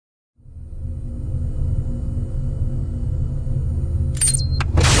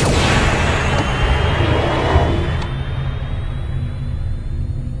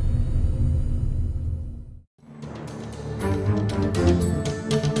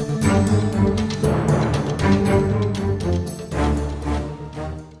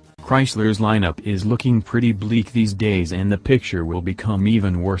Chrysler's lineup is looking pretty bleak these days, and the picture will become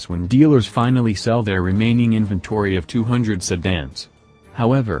even worse when dealers finally sell their remaining inventory of 200 sedans.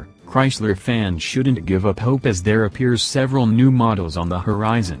 However, Chrysler fans shouldn't give up hope, as there appears several new models on the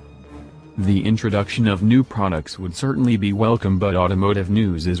horizon. The introduction of new products would certainly be welcome, but Automotive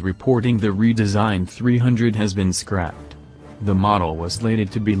News is reporting the Redesigned 300 has been scrapped. The model was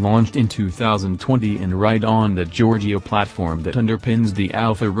slated to be launched in 2020 and right on the Giorgio platform that underpins the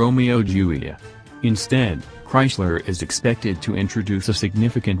Alfa Romeo Giulia. Instead, Chrysler is expected to introduce a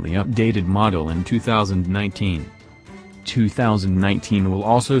significantly updated model in 2019. 2019 will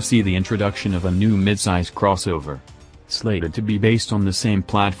also see the introduction of a new midsize crossover. Slated to be based on the same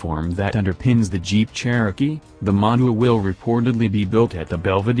platform that underpins the Jeep Cherokee, the model will reportedly be built at the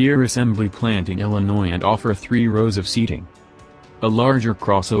Belvidere assembly plant in Illinois and offer 3 rows of seating. A larger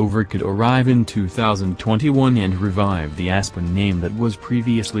crossover could arrive in 2021 and revive the Aspen name that was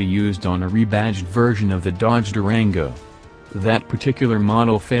previously used on a rebadged version of the Dodge Durango. That particular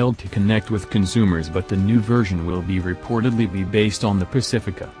model failed to connect with consumers, but the new version will reportedly be based on the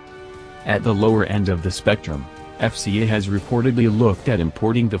Pacifica. At the lower end of the spectrum, FCA has reportedly looked at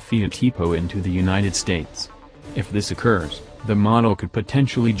importing the Fiat Tipo into the United States. If this occurs, the model could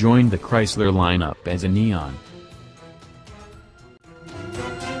potentially join the Chrysler lineup as a neon.